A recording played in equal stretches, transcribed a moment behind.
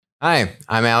Hi,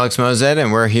 I'm Alex Mozet,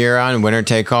 and we're here on Winner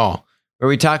Take All, where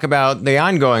we talk about the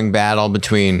ongoing battle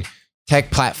between tech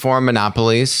platform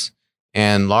monopolies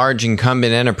and large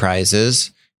incumbent enterprises,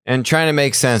 and trying to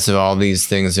make sense of all these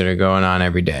things that are going on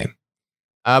every day.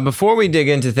 Before we dig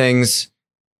into things,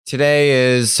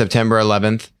 today is September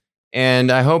 11th,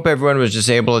 and I hope everyone was just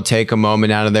able to take a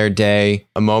moment out of their day,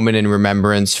 a moment in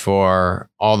remembrance for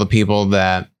all the people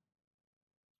that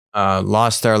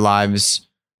lost their lives.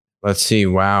 Let's see,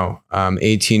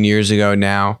 18 years ago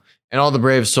now. And all the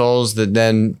brave souls that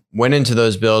then went into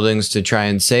those buildings to try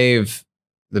and save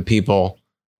the people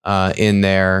in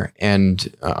there.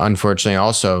 And unfortunately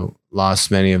also lost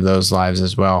many of those lives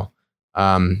as well.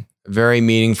 Very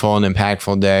meaningful and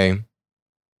impactful day.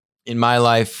 In my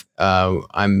life,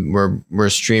 we're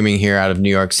streaming here out of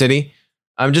New York City.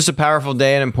 Just a powerful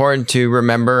day and important to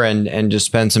remember and just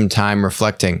spend some time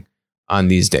reflecting on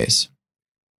these days.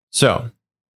 So,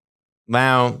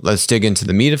 now, let's dig into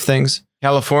the meat of things.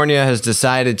 California has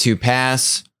decided to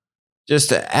pass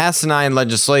just asinine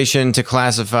legislation to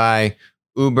classify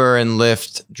Uber and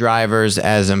Lyft drivers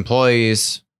as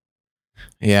employees.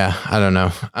 Yeah, I don't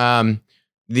know.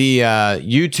 The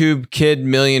YouTube kid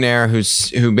millionaire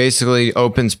who basically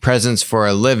opens presents for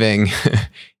a living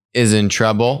is in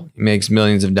trouble. He makes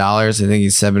millions of dollars. I think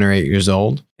he's 7 or 8 years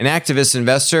old. An activist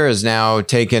investor has now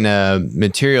taken a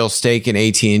material stake in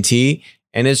AT&T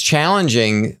and is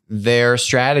challenging their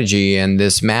strategy and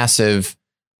this massive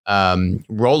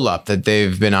roll-up that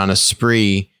they've been on a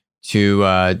spree to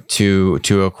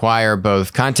acquire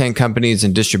both content companies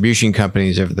and distribution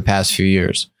companies over the past few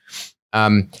years.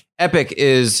 Epic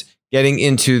is getting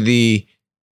into the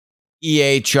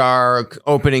EHR,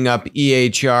 opening up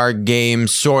EHR game,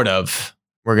 sort of.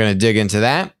 We're going to dig into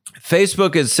that.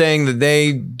 Facebook is saying that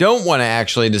they don't want to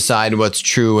actually decide what's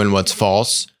true and what's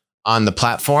false on the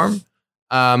platform.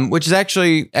 Which is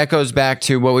actually echoes back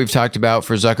to what we've talked about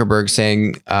for Zuckerberg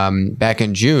saying back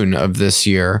in June of this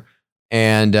year.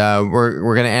 And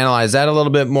we're going to analyze that a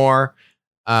little bit more.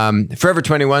 Forever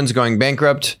 21 is going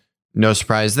bankrupt. No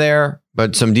surprise there,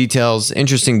 but some details,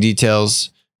 interesting details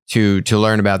to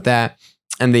learn about that.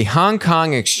 And the Hong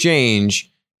Kong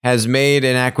Exchange has made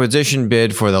an acquisition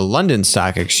bid for the London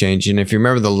Stock Exchange. And if you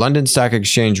remember, the London Stock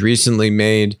Exchange recently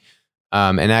made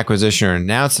an acquisition or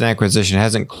announced an acquisition,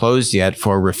 hasn't closed yet,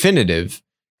 for Refinitiv,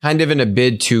 kind of in a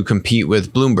bid to compete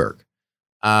with Bloomberg.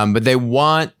 But they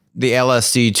want the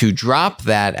LSE to drop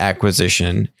that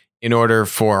acquisition in order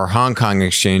for Hong Kong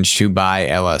Exchange to buy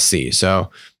LSE.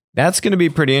 So that's going to be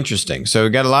pretty interesting. So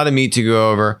we've got a lot of meat to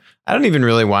go over. I don't even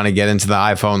really want to get into the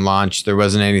iPhone launch. There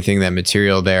wasn't anything that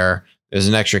material there. There's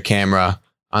an extra camera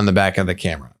on the back of the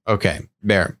camera. Okay,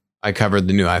 there. I covered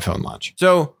the new iPhone launch.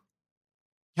 So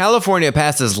California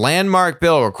passes landmark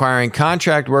bill requiring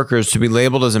contract workers to be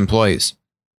labeled as employees.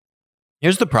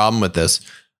 Here's the problem with this.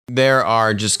 There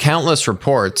are just countless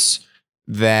reports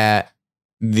that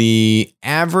the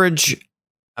average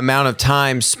amount of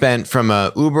time spent from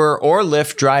a Uber or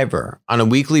Lyft driver on a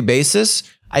weekly basis,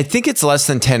 I think it's less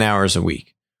than 10 hours a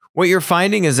week. What you're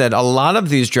finding is that a lot of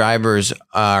these drivers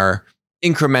are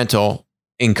incremental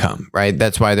income, right?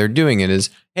 That's why they're doing it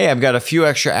is, hey, I've got a few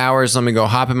extra hours. Let me go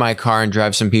hop in my car and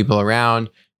drive some people around,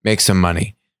 make some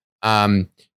money.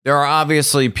 There are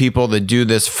obviously people that do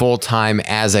this full time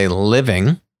as a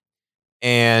living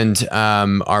and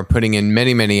are putting in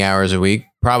many, many hours a week,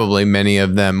 probably many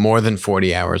of them more than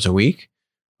 40 hours a week.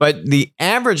 But the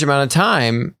average amount of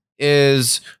time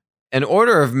is an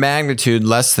order of magnitude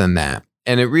less than that.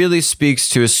 And it really speaks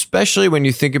to, especially when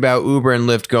you think about Uber and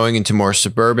Lyft going into more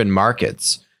suburban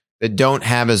markets that don't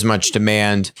have as much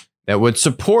demand that would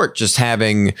support just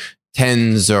having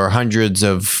tens or hundreds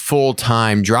of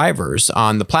full-time drivers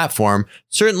on the platform.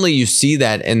 Certainly you see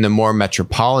that in the more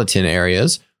metropolitan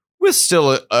areas, with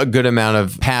still a good amount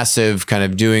of passive kind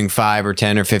of doing 5 or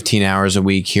 10 or 15 hours a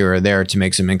week here or there to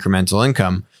make some incremental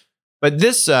income. But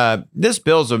this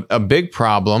bill's a big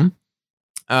problem.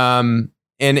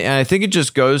 And I think it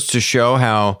just goes to show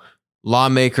how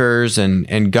lawmakers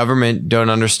and government don't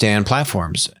understand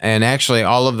platforms and actually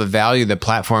all of the value that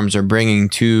platforms are bringing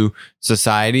to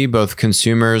society, both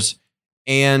consumers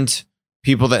and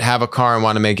people that have a car and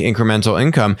want to make incremental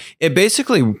income. It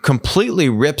basically completely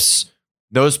rips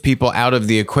those people out of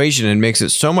the equation and makes it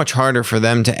so much harder for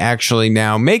them to actually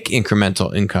now make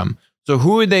incremental income. So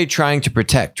who are they trying to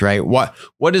protect, right?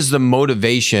 What is the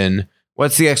motivation?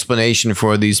 What's the explanation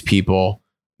for these people,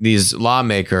 these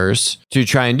lawmakers, to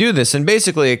try and do this? And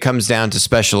basically it comes down to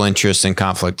special interests and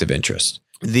conflict of interest.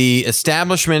 The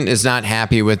establishment is not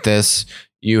happy with this.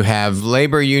 You have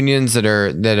labor unions that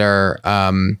are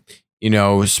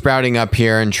sprouting up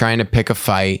here and trying to pick a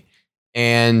fight.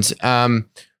 And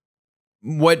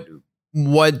what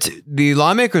the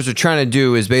lawmakers are trying to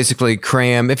do is basically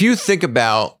cram. If you think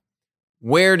about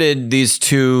where did these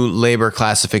two labor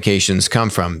classifications come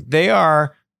from, they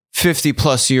are 50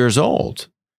 plus years old.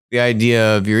 The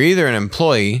idea of you're either an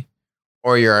employee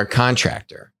or you're a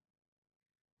contractor.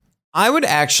 I would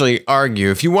actually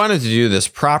argue, if you wanted to do this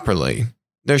properly,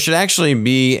 there should actually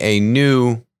be a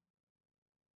new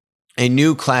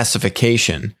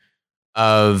classification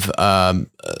of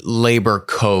labor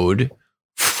code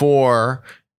for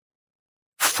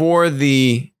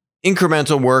the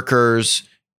incremental workers,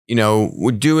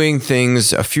 doing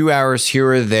things a few hours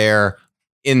here or there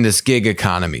in this gig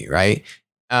economy, right?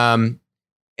 And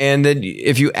then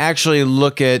if you actually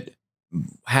look at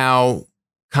how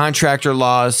contractor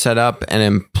law is set up and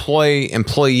employee,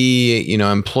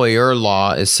 employer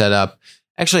law is set up,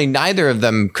 actually neither of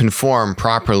them conform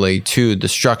properly to the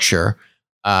structure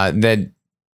that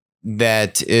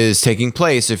is taking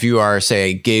place if you are, say,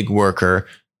 a gig worker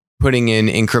putting in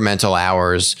incremental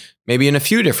hours, maybe in a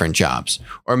few different jobs,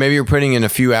 or maybe you're putting in a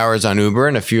few hours on Uber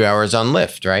and a few hours on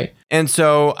Lyft, right? And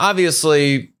so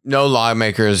obviously no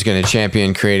lawmaker is going to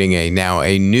champion creating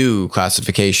a new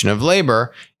classification of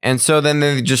labor. And so then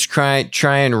they just try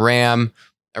and ram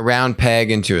a round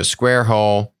peg into a square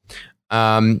hole.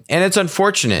 And it's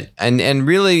unfortunate. And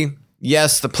really,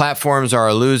 yes, the platforms are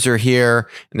a loser here,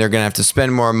 and they're going to have to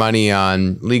spend more money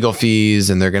on legal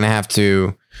fees, and they're going to have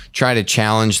to try to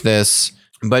challenge this.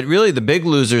 But really, the big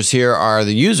losers here are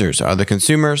the users, are the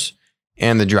consumers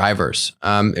and the drivers.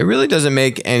 It really doesn't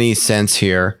make any sense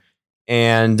here.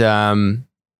 And,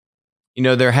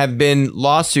 there have been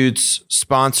lawsuits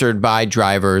sponsored by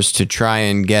drivers to try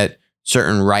and get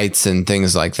certain rights and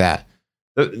things like that.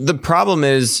 The problem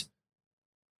is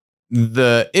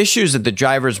the issues that the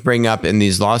drivers bring up in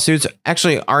these lawsuits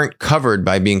actually aren't covered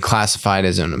by being classified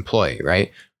as an employee,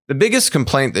 right? The biggest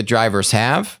complaint that drivers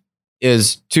have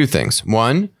is two things.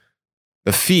 One,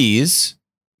 the fees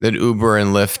that Uber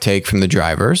and Lyft take from the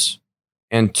drivers.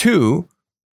 And two,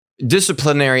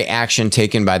 disciplinary action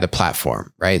taken by the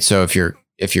platform, right? So if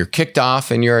you're kicked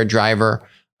off and you're a driver,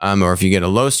 or if you get a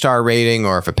low star rating,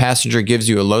 or if a passenger gives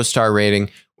you a low star rating,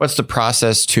 what's the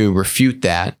process to refute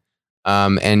that?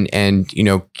 And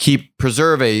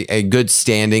preserve a good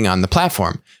standing on the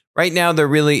platform. Right now, there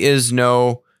really is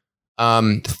no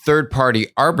third-party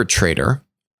arbitrator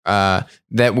that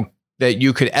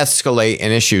you could escalate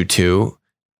an issue to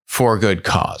for good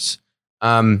cause.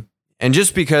 And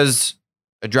just because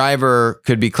a driver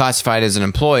could be classified as an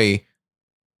employee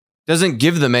doesn't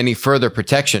give them any further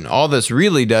protection. All this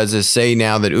really does is say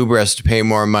now that Uber has to pay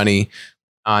more money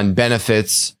on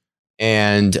benefits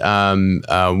and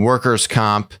workers'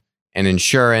 comp and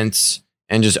insurance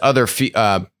and just other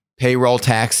payroll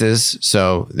taxes.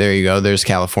 So there you go. There's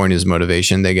California's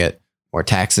motivation. They get more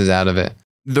taxes out of it.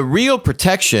 The real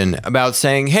protection about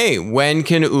saying, hey, when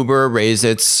can Uber raise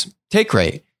its take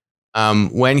rate?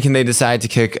 When can they decide to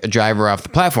kick a driver off the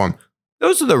platform?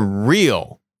 Those are the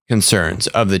real concerns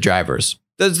of the drivers.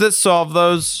 Does this solve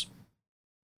those?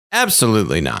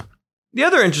 Absolutely not. The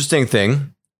other interesting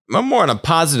thing, more on a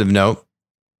positive note,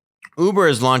 Uber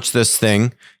has launched this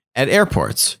thing at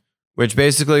airports, which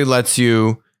basically lets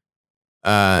you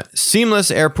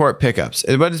seamless airport pickups.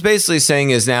 What it's basically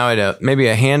saying is now at maybe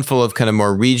a handful of kind of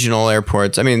more regional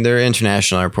airports. I mean, they're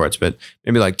international airports, but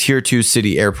maybe like tier 2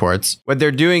 city airports. What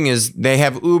they're doing is they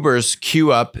have Ubers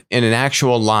queue up in an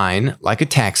actual line, like a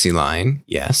taxi line.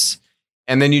 Yes.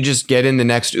 And then you just get in the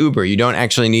next Uber. You don't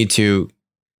actually need to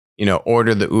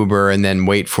order the Uber and then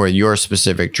wait for your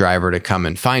specific driver to come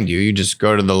and find you. You just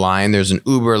go to the line. There's an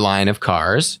Uber line of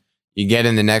cars. You get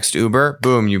in the next Uber.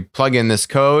 Boom, you plug in this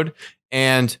code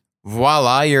and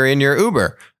voila, you're in your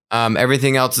Uber.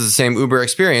 Everything else is the same Uber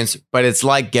experience, but it's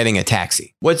like getting a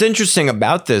taxi. What's interesting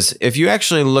about this, if you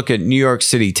actually look at New York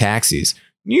City taxis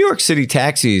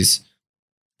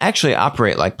actually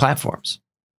operate like platforms.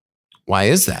 Why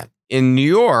is that? In New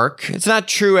York, it's not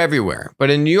true everywhere, but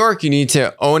in New York, you need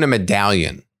to own a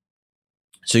medallion.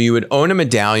 So you would own a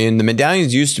medallion. The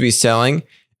medallions used to be selling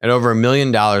at over $1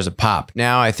 million a pop.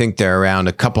 Now I think they're around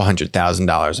a couple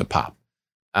 $100,000 a pop.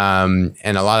 And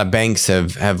a lot of banks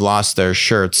have lost their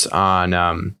shirts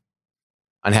on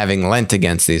having lent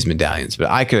against these medallions. But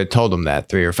I could have told them that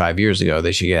 3 or 5 years ago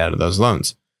they should get out of those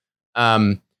loans.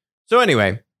 So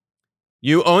anyway,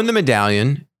 you own the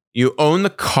medallion, you own the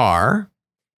car.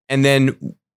 And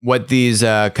then what these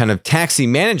kind of taxi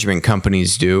management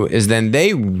companies do is then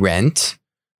they rent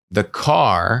the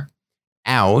car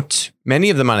out, many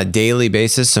of them on a daily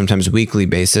basis, sometimes weekly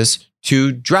basis,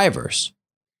 to drivers.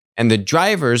 And the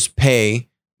drivers pay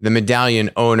the medallion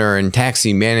owner and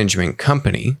taxi management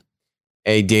company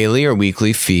a daily or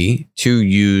weekly fee to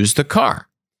use the car.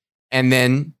 And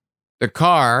then the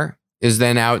car is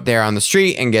then out there on the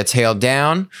street and gets hailed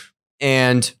down,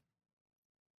 and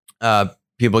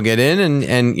people get in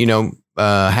and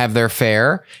have their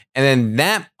fare. And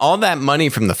then all that money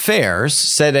from the fares,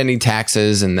 said any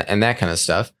taxes and that kind of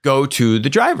stuff, go to the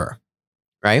driver,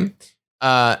 right?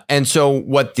 And so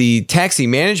what the taxi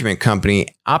management company,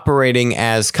 operating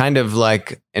as kind of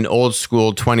like an old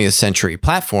school 20th century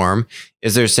platform,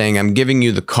 is they're saying, I'm giving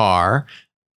you the car.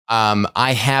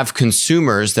 I have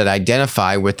consumers that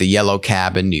identify with the yellow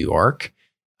cab in New York.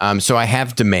 So I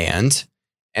have demand,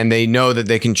 and they know that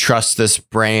they can trust this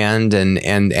brand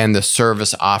and the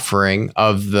service offering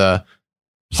of the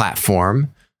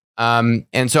platform.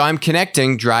 And so I'm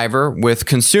connecting driver with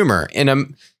consumer in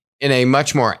a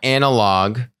much more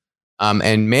analog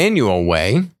and manual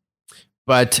way.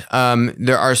 But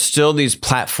there are still these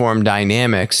platform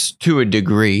dynamics to a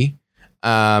degree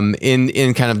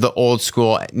in kind of the old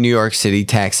school New York City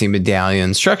taxi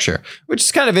medallion structure, which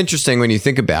is kind of interesting when you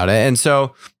think about it. And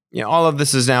so, all of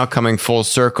this is now coming full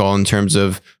circle in terms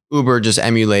of Uber just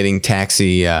emulating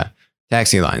taxi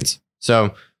lines.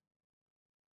 So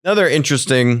another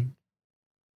interesting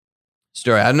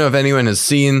story. I don't know if anyone has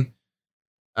seen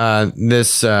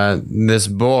this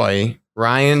boy,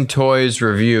 Ryan Toys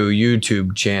Review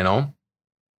YouTube channel.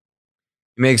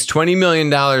 He makes $20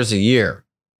 million a year.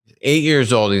 8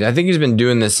 years old. I think he's been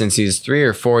doing this since he's 3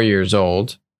 or 4 years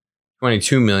old.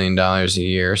 $22 million a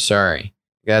year. Sorry.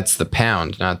 That's the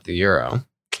pound, not the euro.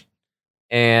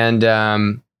 And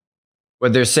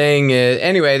what they're saying is,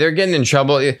 anyway, they're getting in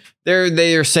trouble.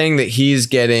 They're saying that he's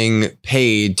getting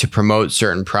paid to promote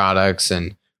certain products,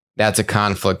 and that's a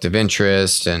conflict of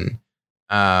interest. And,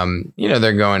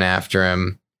 they're going after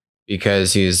him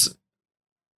because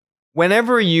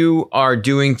whenever you are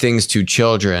doing things to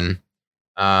children,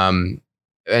 and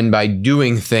by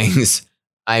doing things,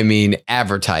 I mean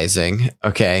advertising.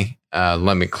 Okay.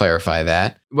 Let me clarify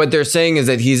that. What they're saying is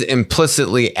that he's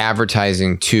implicitly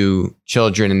advertising to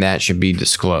children, and that should be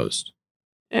disclosed.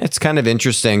 It's kind of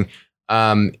interesting.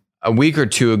 A week or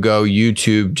two ago,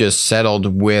 YouTube just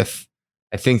settled with,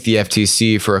 I think, the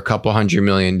FTC for a couple $100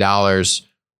 million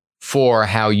for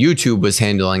how YouTube was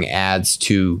handling ads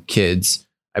to kids.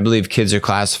 I believe kids are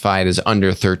classified as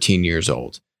under 13 years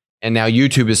old. And now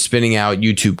YouTube is spinning out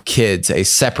YouTube Kids, a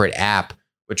separate app,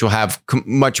 which will have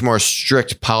much more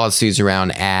strict policies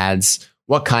around ads,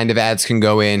 what kind of ads can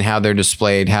go in, how they're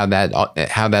displayed, how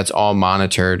that's all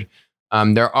monitored.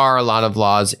 There are a lot of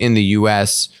laws in the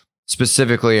U.S.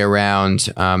 specifically around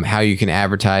how you can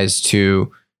advertise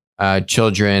to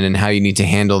children and how you need to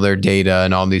handle their data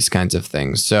and all these kinds of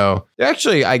things. So there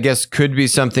actually, I guess, could be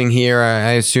something here.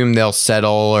 I assume they'll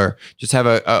settle or just have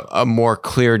a more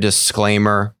clear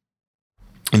disclaimer.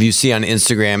 If you see on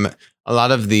Instagram, a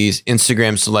lot of these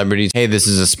Instagram celebrities, hey, this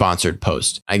is a sponsored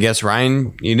post. I guess,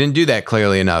 Ryan, you didn't do that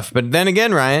clearly enough. But then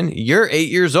again, Ryan, you're 8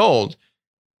 years old.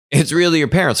 It's really your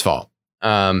parents' fault.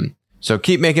 So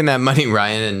keep making that money,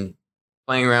 Ryan, and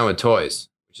playing around with toys,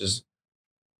 which is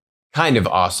kind of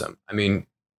awesome. I mean,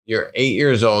 you're 8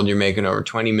 years old. You're making over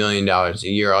 $20 million a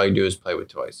year. All you do is play with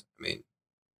toys. I mean,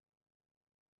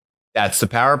 that's the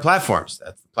power of platforms.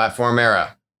 That's the platform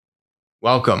era.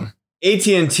 Welcome.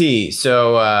 AT&T.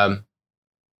 So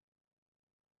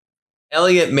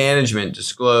Elliott Management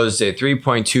disclosed a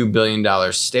 $3.2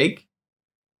 billion stake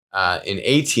in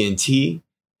AT&T,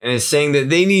 and is saying that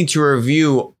they need to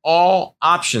review all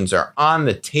options are on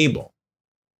the table.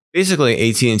 Basically,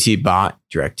 AT&T bought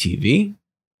DirecTV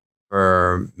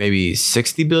for maybe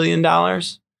 $60 billion.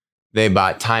 They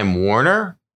bought Time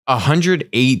Warner,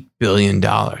 $108 billion.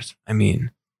 I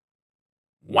mean,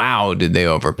 wow, did they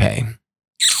overpay?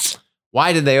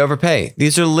 Why did they overpay?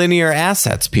 These are linear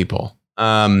assets, people.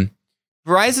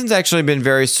 Verizon's actually been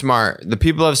very smart. The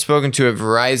people I've spoken to at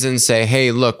Verizon say,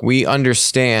 hey, look, we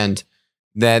understand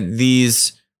that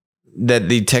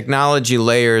the technology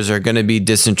layers are going to be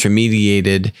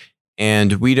disintermediated,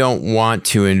 and we don't want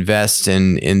to invest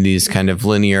in these kind of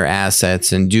linear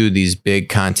assets and do these big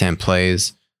content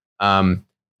plays.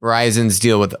 Verizon's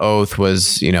deal with Oath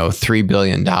was, $3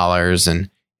 billion, and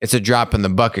it's a drop in the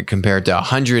bucket compared to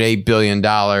 $108 billion.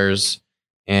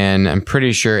 And I'm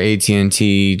pretty sure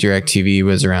AT&T DirecTV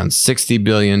was around $60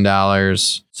 billion.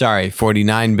 Sorry,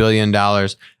 $49 billion. I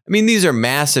mean, these are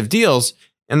massive deals.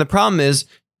 And the problem is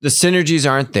the synergies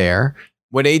aren't there.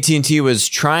 What AT&T was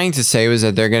trying to say was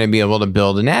that they're going to be able to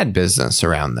build an ad business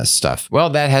around this stuff.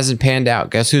 Well, that hasn't panned out.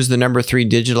 Guess who's the number 3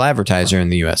 digital advertiser in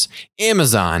the US?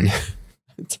 Amazon.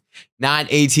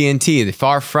 Not AT&T.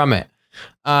 Far from it.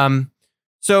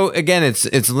 So again,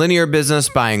 it's linear business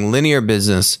buying linear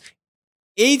business.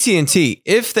 AT&T,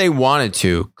 if they wanted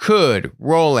to, could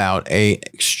roll out a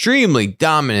extremely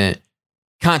dominant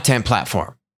content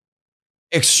platform.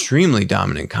 Extremely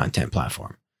dominant content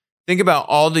platform. Think about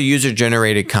all the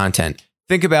user-generated content.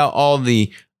 Think about all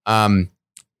the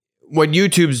what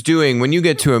YouTube's doing. When you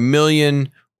get to 1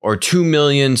 million or 2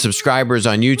 million subscribers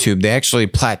on YouTube, they actually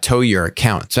plateau your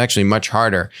account. It's actually much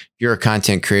harder if you're a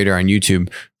content creator on YouTube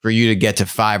for you to get to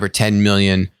 5 or 10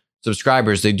 million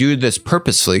subscribers. They do this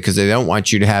purposely because they don't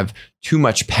want you to have too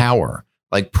much power,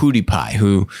 like PewDiePie,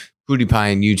 who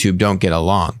PewDiePie and YouTube don't get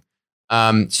along.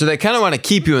 So they kind of want to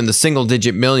keep you in the single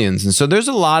digit millions. And so there's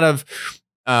a lot of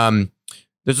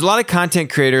content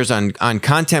creators on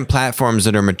content platforms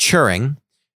that are maturing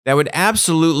that would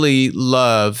absolutely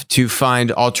love to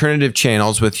find alternative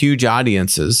channels with huge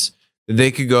audiences that they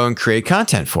could go and create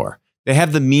content for. They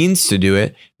have the means to do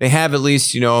it. They have at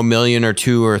least, 1 million or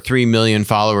 2 or 3 million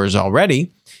followers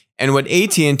already. And what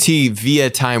AT&T via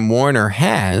Time Warner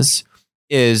has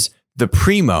is the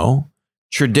primo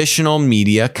traditional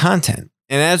media content.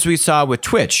 And as we saw with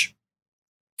Twitch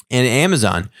and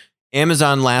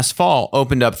Amazon last fall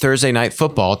opened up Thursday Night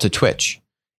Football to Twitch.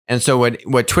 And so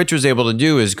what Twitch was able to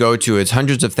do is go to its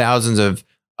hundreds of thousands of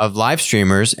live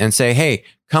streamers and say, hey,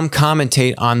 come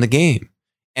commentate on the game.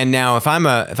 And now if I'm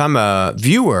a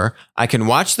viewer, I can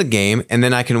watch the game and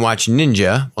then I can watch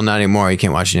Ninja. Well, not anymore. You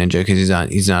can't watch Ninja because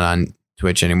he's not on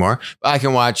Twitch anymore. But I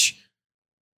can watch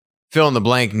fill in the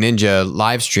blank Ninja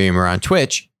live streamer on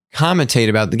Twitch commentate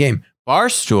about the game.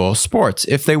 Barstool Sports,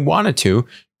 if they wanted to,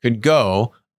 could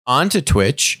go onto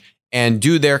Twitch and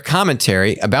do their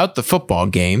commentary about the football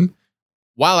game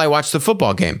while I watch the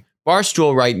football game.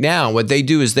 Barstool right now, what they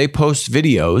do is they post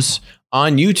videos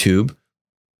on YouTube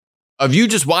of you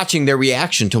just watching their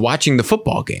reaction to watching the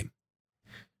football game.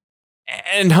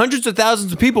 And hundreds of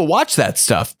thousands of people watch that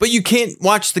stuff, but you can't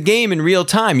watch the game in real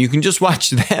time. You can just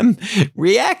watch them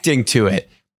reacting to it.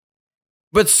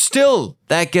 But still,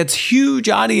 that gets huge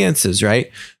audiences, right?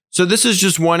 So this is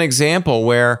just one example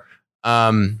where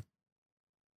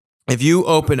if you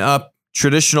open up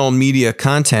traditional media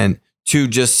content to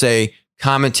just say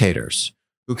commentators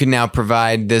who can now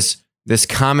provide this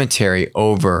commentary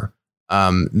over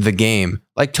the game,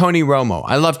 like Tony Romo.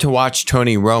 I love to watch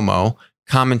Tony Romo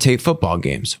commentate football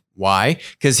games. Why?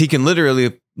 Because he can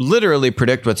literally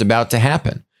predict what's about to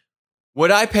happen.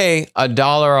 Would I pay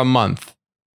 $1 a month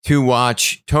to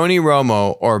watch Tony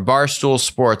Romo or Barstool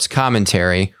Sports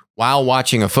commentary while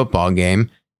watching a football game?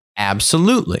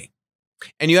 Absolutely.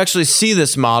 And you actually see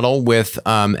this model with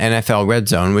NFL Red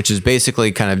Zone, which is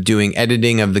basically kind of doing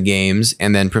editing of the games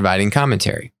and then providing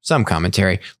commentary. Some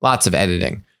commentary, lots of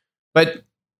editing. But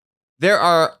there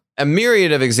are a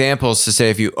myriad of examples to say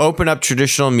if you open up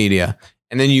traditional media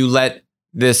and then you let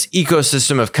this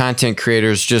ecosystem of content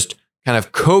creators just kind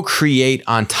of co-create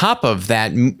on top of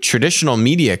that traditional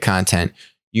media content,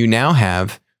 you now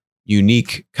have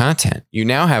unique content. You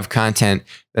now have content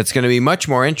that's going to be much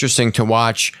more interesting to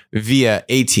watch via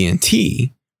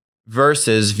AT&T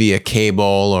versus via cable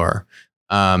or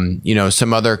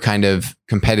some other kind of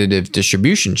competitive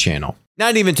distribution channel.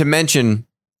 Not even to mention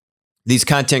these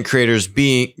content creators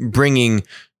bringing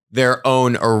their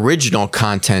own original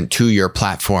content to your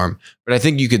platform. But I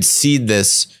think you could seed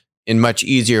this in much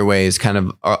easier ways, kind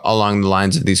of along the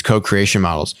lines of these co-creation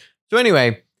models. So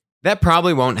anyway, that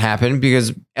probably won't happen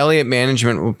because Elliott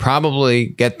Management will probably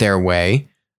get their way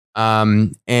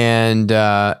and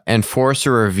force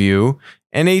a review.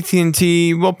 And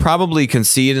AT&T will probably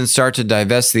concede and start to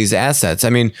divest these assets. I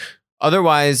mean,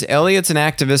 otherwise, Elliott's an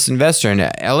activist investor,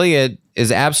 and Elliott is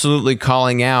absolutely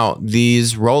calling out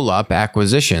these roll-up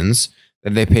acquisitions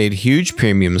that they paid huge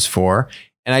premiums for.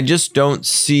 And I just don't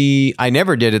see, I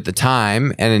never did at the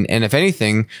time. And if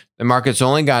anything, the market's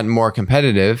only gotten more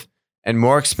competitive and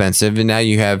more expensive. And now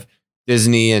you have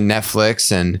Disney and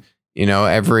Netflix and,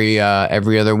 every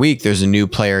other week there's a new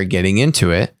player getting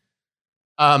into it.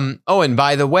 And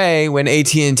by the way, when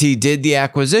AT&T did the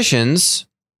acquisitions,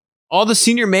 all the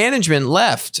senior management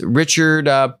left. Richard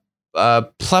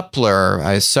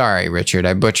Plepler, sorry, Richard,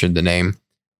 I butchered the name.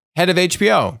 Head of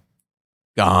HBO,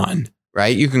 gone,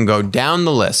 right? You can go down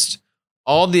the list.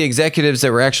 All the executives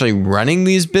that were actually running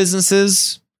these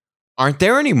businesses aren't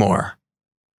there anymore.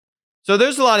 So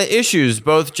there's a lot of issues,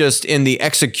 both just in the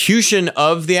execution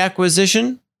of the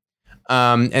acquisition.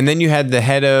 And then you had the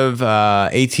head of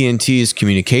AT&T's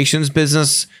communications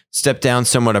business step down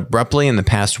somewhat abruptly in the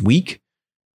past week.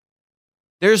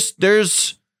 There's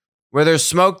where there's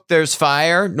smoke, there's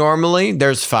fire. Normally,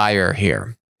 there's fire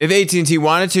here. If AT&T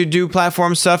wanted to do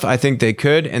platform stuff, I think they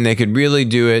could, and they could really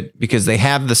do it because they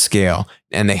have the scale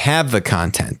and they have the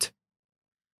content.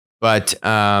 But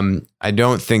I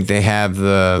don't think they have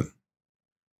the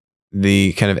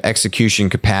kind of execution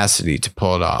capacity to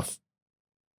pull it off.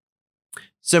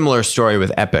 Similar story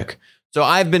with Epic. So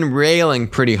I've been railing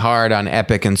pretty hard on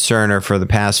Epic and Cerner for the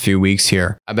past few weeks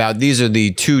here about these are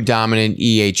the two dominant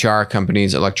EHR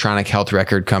companies, electronic health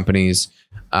record companies.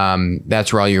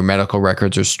 That's where all your medical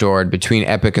records are stored. Between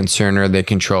Epic and Cerner, they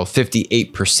control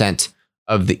 58%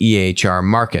 of the EHR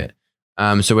market.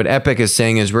 So what Epic is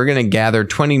saying is we're going to gather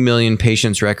 20 million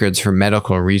patients' records for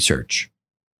medical research.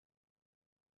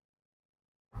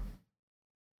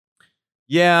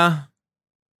 Yeah,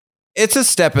 it's a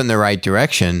step in the right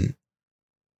direction.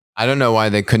 I don't know why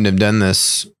they couldn't have done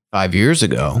this 5 years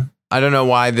ago. I don't know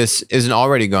why this isn't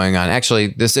already going on. Actually,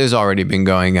 this has already been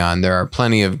going on. There are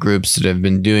plenty of groups that have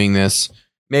been doing this,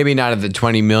 maybe not at the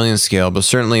 20 million scale, but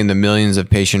certainly in the millions of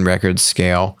patient records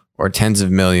scale or tens of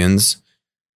millions.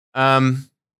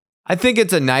 I think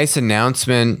it's a nice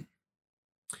announcement,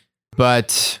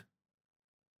 but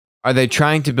are they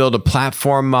trying to build a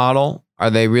platform model? Are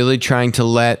they really trying to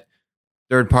let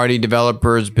third-party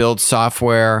developers build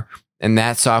software and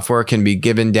that software can be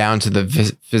given down to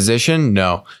the physician?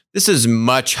 No, this is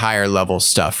much higher level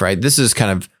stuff, right? This is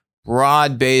kind of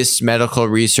broad-based medical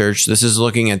research. This is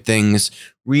looking at things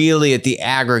really at the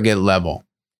aggregate level.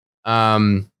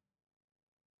 The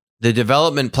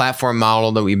development platform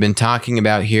model that we've been talking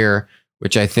about here,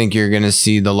 which I think you're going to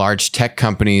see the large tech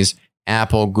companies,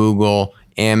 Apple, Google,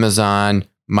 Amazon,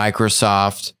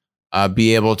 Microsoft,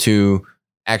 be able to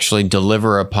actually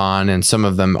deliver upon, and some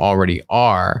of them already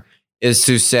are, is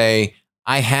to say,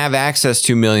 I have access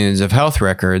to millions of health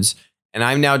records, and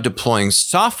I'm now deploying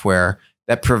software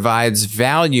that provides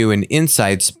value and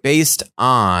insights based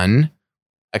on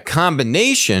a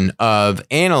combination of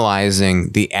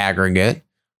analyzing the aggregate,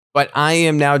 but I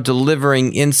am now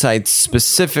delivering insights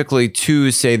specifically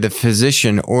to, say, the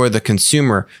physician or the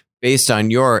consumer based on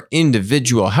your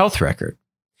individual health record.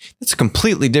 That's a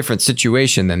completely different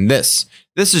situation than this.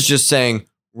 This is just saying,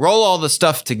 roll all the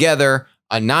stuff together,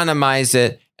 anonymize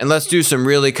it, and let's do some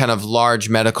really kind of large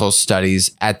medical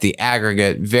studies at the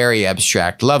aggregate, very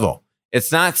abstract level.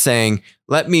 It's not saying,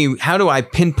 how do I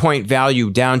pinpoint value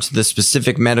down to the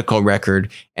specific medical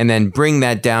record and then bring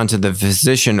that down to the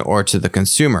physician or to the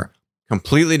consumer?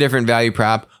 Completely different value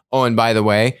prop. Oh, and by the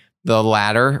way, the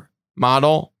latter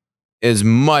model is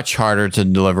much harder to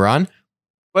deliver on,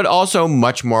 but also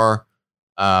much more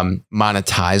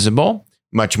monetizable,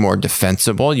 much more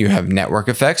defensible. You have network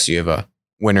effects. You have a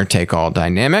winner-take-all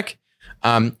dynamic.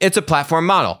 It's a platform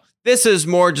model. This is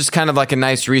more just kind of like a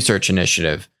nice research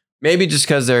initiative. Maybe just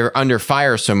because they're under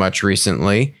fire so much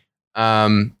recently,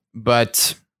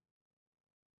 but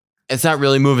it's not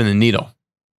really moving the needle.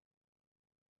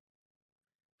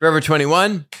 Forever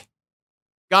 21,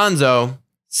 Gonzo,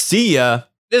 see ya.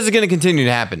 This is going to continue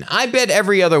to happen. I bet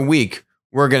every other week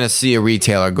we're going to see a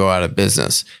retailer go out of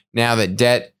business. Now that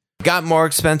debt got more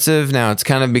expensive, now it's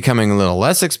kind of becoming a little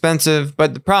less expensive.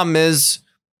 But the problem is,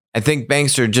 I think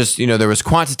banks are just, there was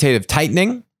quantitative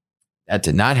tightening. That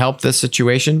did not help this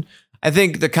situation. I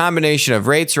think the combination of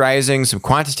rates rising, some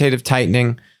quantitative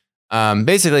tightening,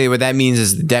 basically what that means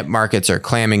is the debt markets are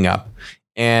clamming up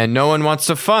and no one wants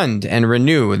to fund and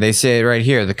renew. They say it right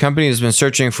here. The company has been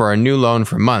searching for a new loan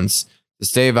for months to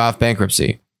stave off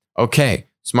bankruptcy. Okay,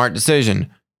 smart decision.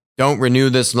 Don't renew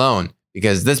this loan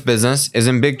because this business is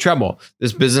in big trouble.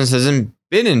 This business hasn't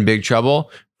been in big trouble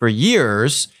for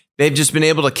years. They've just been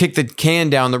able to kick the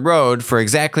can down the road for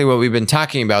exactly what we've been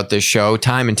talking about this show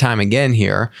time and time again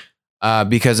here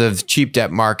because of cheap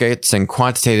debt markets and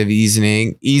quantitative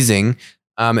easing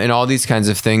and all these kinds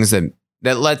of things that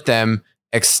let them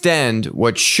extend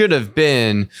what should have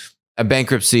been a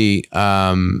bankruptcy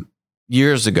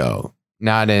years ago,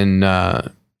 not in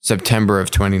September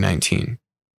of 2019.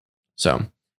 So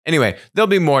anyway, there'll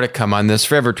be more to come on this.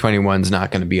 Forever 21 is not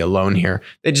going to be alone here.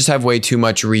 They just have way too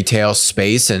much retail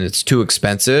space and it's too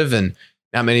expensive and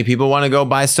not many people want to go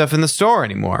buy stuff in the store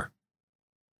anymore.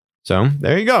 So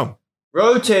there you go.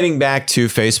 Rotating back to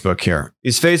Facebook here.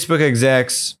 These Facebook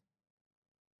execs,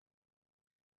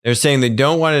 they're saying they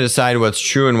don't want to decide what's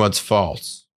true and what's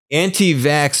false.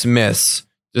 Anti-vax myths,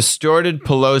 distorted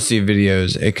Pelosi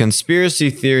videos, a conspiracy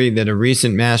theory that a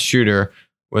recent mass shooter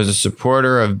was a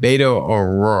supporter of Beto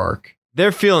O'Rourke.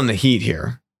 They're feeling the heat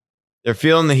here. They're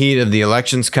feeling the heat of the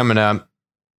elections coming up.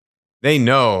 They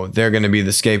know they're going to be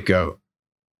the scapegoat.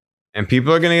 And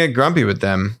people are going to get grumpy with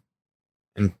them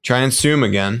and try and sue them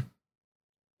again.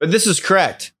 But this is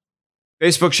correct.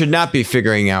 Facebook should not be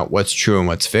figuring out what's true and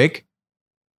what's fake.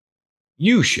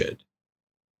 You should.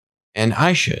 And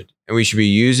I should. And we should be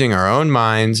using our own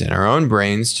minds and our own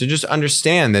brains to just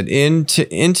understand that in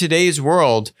today's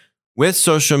world, with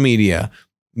social media,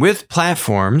 with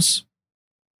platforms,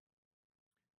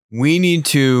 we need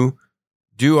to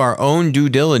do our own due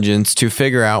diligence to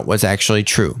figure out what's actually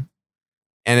true.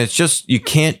 And it's just, you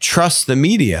can't trust the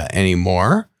media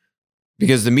anymore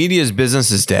because the media's business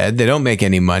is dead. They don't make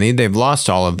any money. They've lost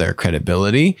all of their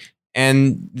credibility.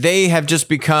 And they have just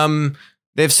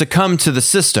they've succumbed to the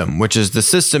system, which is the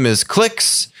system is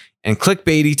clicks and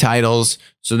clickbaity titles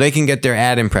so they can get their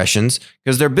ad impressions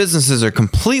because their businesses are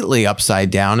completely upside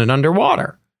down and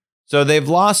underwater. So they've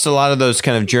lost a lot of those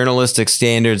kind of journalistic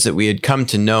standards that we had come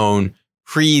to know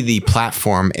pre the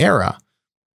platform era.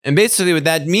 And basically what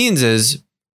that means is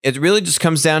it really just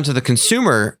comes down to the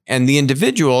consumer and the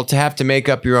individual to have to make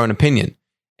up your own opinion.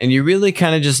 And you really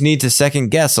kind of just need to second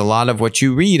guess a lot of what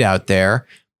you read out there.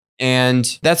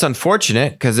 And that's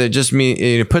unfortunate because it just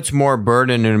it puts more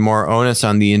burden and more onus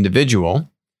on the individual.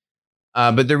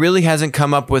 But there really hasn't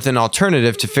come up with an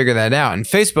alternative to figure that out. And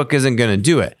Facebook isn't going to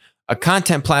do it. A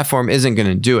content platform isn't going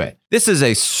to do it. This is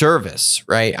a service,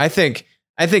 right? I think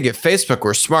if Facebook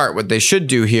were smart, what they should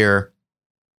do here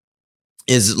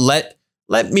is let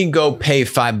me go pay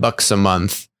 $5 a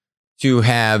month to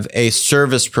have a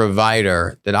service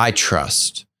provider that I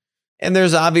trust. And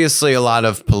there's obviously a lot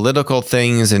of political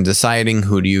things in deciding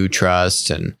who do you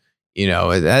trust. And,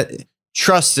 that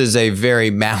trust is a very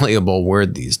malleable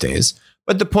word these days.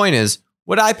 But the point is,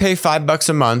 would I pay $5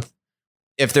 a month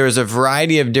if there was a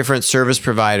variety of different service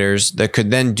providers that could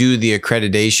then do the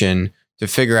accreditation to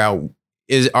figure out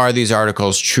are these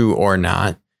articles true or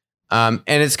not? And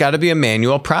it's got to be a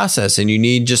manual process, and you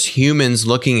need just humans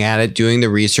looking at it, doing the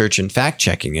research and fact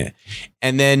checking it.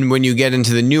 And then when you get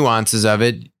into the nuances of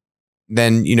it,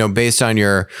 then, based on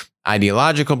your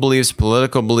ideological beliefs,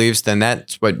 political beliefs, then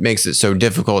that's what makes it so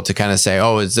difficult to kind of say,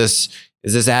 oh, is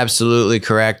this absolutely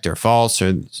correct or false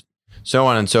or so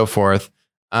on and so forth.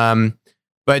 But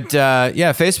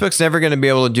Facebook's never going to be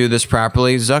able to do this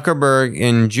properly. Zuckerberg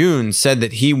in June said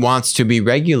that he wants to be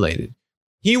regulated.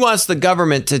 He wants the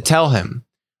government to tell him.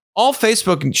 All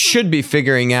Facebook should be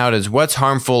figuring out is what's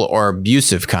harmful or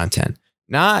abusive content,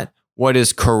 not what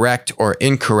is correct or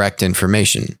incorrect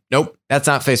information. Nope, that's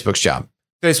not Facebook's job.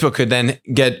 Facebook could then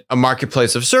get a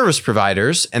marketplace of service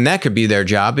providers, and that could be their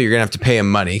job, but you're going to have to pay them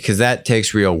money because that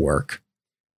takes real work.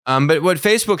 But what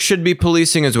Facebook should be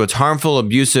policing is what's harmful,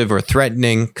 abusive, or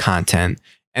threatening content.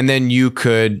 And then you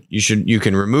can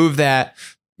remove that.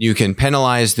 You can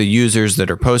penalize the users that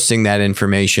are posting that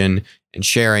information and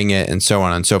sharing it and so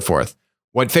on and so forth.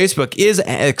 What Facebook is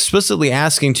explicitly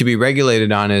asking to be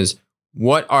regulated on is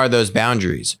what are those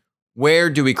boundaries? Where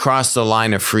do we cross the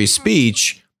line of free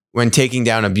speech when taking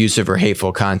down abusive or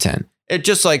hateful content? It's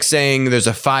just like saying there's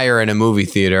a fire in a movie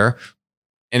theater.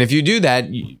 And if you do that,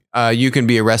 you can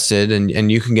be arrested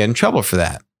and you can get in trouble for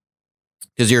that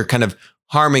because you're kind of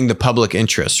harming the public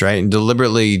interest, right? And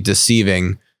deliberately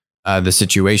deceiving the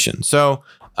situation. So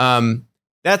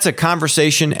that's a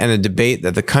conversation and a debate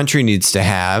that the country needs to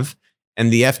have.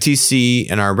 And the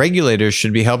FTC and our regulators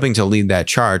should be helping to lead that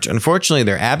charge. Unfortunately,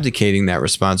 they're abdicating that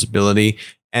responsibility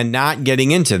and not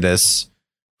getting into this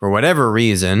for whatever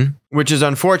reason, which is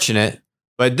unfortunate.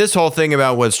 But this whole thing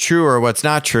about what's true or what's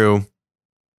not true,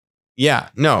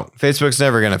 Facebook's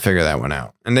never going to figure that one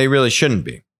out. And they really shouldn't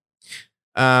be.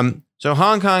 So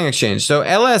Hong Kong Exchange. So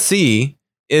LSE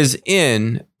is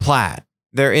in Plaid.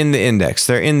 They're in the index.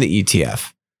 They're in the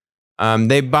ETF.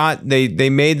 They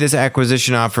made this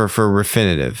acquisition offer for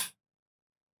Refinitiv,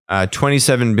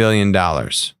 $27 billion.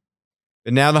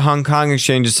 But now the Hong Kong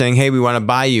Exchange is saying, hey, we want to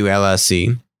buy you,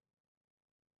 LSE.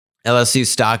 LSE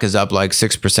stock is up like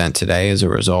 6% today as a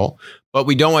result. But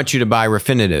we don't want you to buy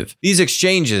Refinitiv. These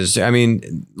exchanges,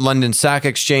 London Stock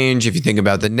Exchange, if you think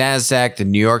about the NASDAQ, the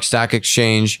New York Stock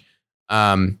Exchange,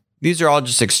 these are all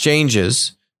just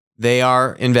exchanges. They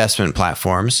are investment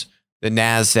platforms. The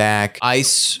NASDAQ,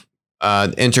 ICE,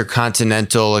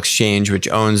 Intercontinental Exchange, which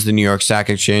owns the New York Stock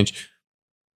Exchange,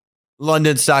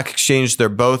 London Stock Exchange, they're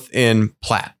both in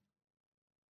Plaid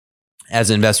as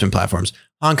investment platforms.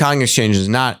 Hong Kong Exchange is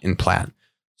not in Plaid.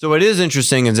 So what is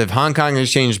interesting is if Hong Kong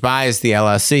Exchange buys the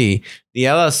LSE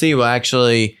will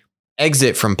actually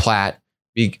exit from Plaid,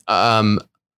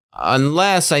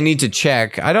 unless I need to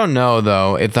check. I don't know,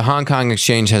 though, if the Hong Kong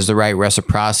Exchange has the right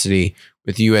reciprocity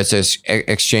with U.S.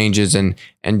 exchanges and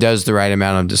does the right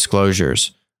amount of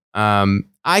disclosures.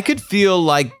 I could feel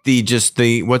like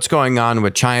the what's going on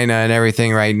with China and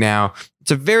everything right now. It's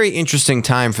a very interesting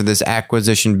time for this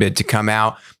acquisition bid to come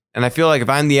out. And I feel like if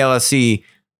I'm the LSE,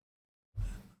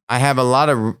 I have a lot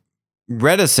of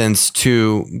reticence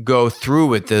to go through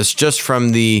with this just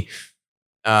from the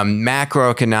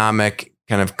macroeconomic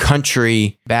kind of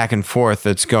country back and forth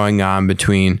that's going on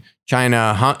between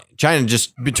China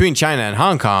and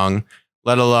Hong Kong,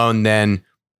 let alone then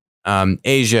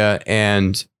Asia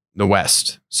and the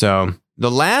West. So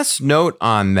the last note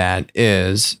on that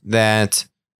is that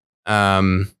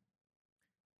I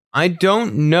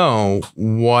don't know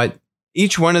what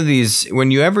each one of these,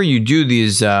 whenever you do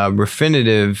these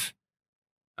Refinitiv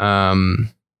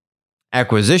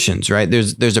acquisitions, right?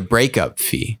 There's a breakup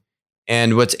fee.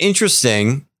 And what's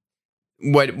interesting,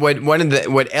 what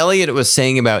Elliott was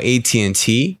saying about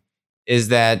AT&T is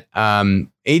that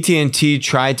AT&T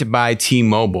tried to buy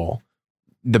T-Mobile.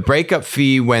 The breakup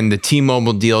fee when the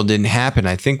T-Mobile deal didn't happen,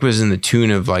 I think, was in the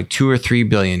tune of like $2 or $3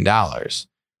 billion.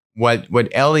 What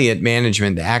Elliott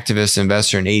Management, the activist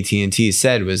investor in AT&T,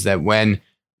 said was that when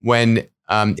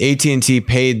AT&T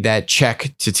paid that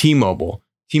check to T-Mobile,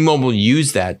 T-Mobile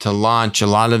used that to launch a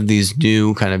lot of these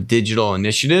new kind of digital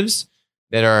initiatives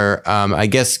that are, I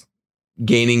guess,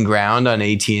 gaining ground on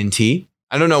AT&T.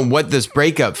 I don't know what this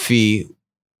breakup fee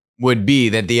would be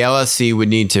that the LSE would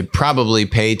need to probably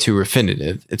pay to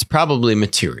Refinitiv. It's probably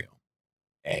material,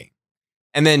 A.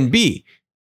 And then B,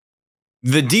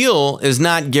 the deal is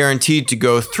not guaranteed to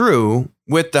go through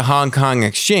with the Hong Kong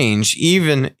exchange,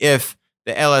 even if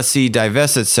the LSE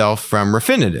divests itself from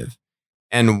Refinitiv.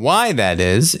 And why that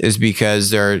is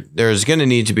because there's going to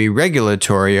need to be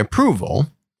regulatory approval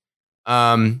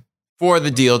for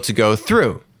the deal to go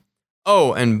through.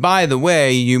 Oh, and by the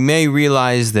way, you may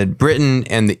realize that Britain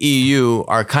and the EU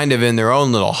are kind of in their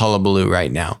own little hullabaloo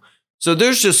right now. So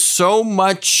there's just so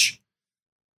much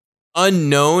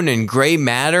unknown and gray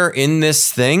matter in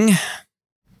this thing.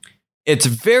 It's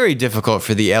very difficult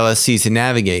for the LSE to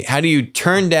navigate. How do you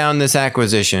turn down this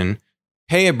acquisition,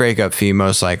 pay a breakup fee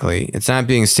most likely, it's not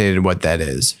being stated what that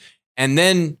is, and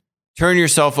then turn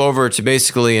yourself over to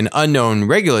basically an unknown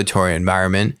regulatory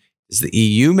environment? Does the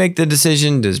EU make the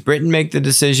decision? Does Britain make the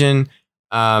decision?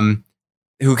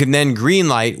 Who can then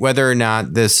greenlight whether or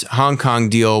not this Hong Kong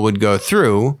deal would go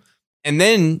through? And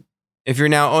then if you're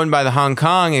now owned by the Hong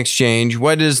Kong exchange,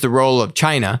 what is the role of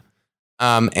China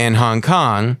and Hong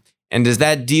Kong? And does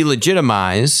that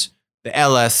delegitimize the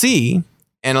LSE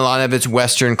and a lot of its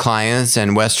Western clients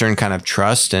and Western kind of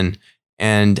trust and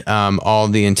all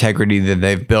the integrity that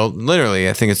they've built? Literally,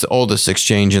 I think it's the oldest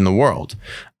exchange in the world.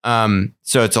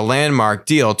 So it's a landmark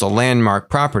deal. It's a landmark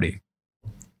property.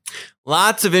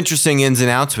 Lots of interesting ins and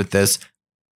outs with this.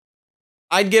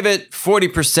 I'd give it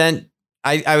 40%.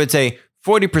 I would say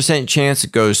 40% chance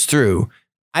it goes through.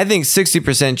 I think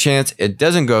 60% chance it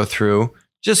doesn't go through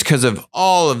just because of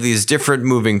all of these different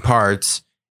moving parts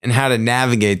and how to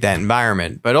navigate that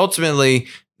environment. But ultimately,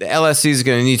 the LSE is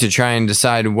going to need to try and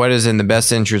decide what is in the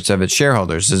best interest of its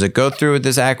shareholders. Does it go through with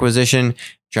this acquisition,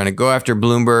 trying to go after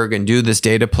Bloomberg and do this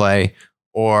data play,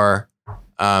 or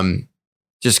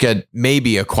just get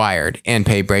maybe acquired and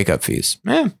pay breakup fees?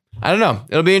 I don't know.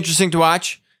 It'll be interesting to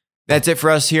watch. That's it for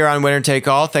us here on Winner Take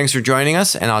All. Thanks for joining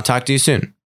us, and I'll talk to you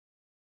soon.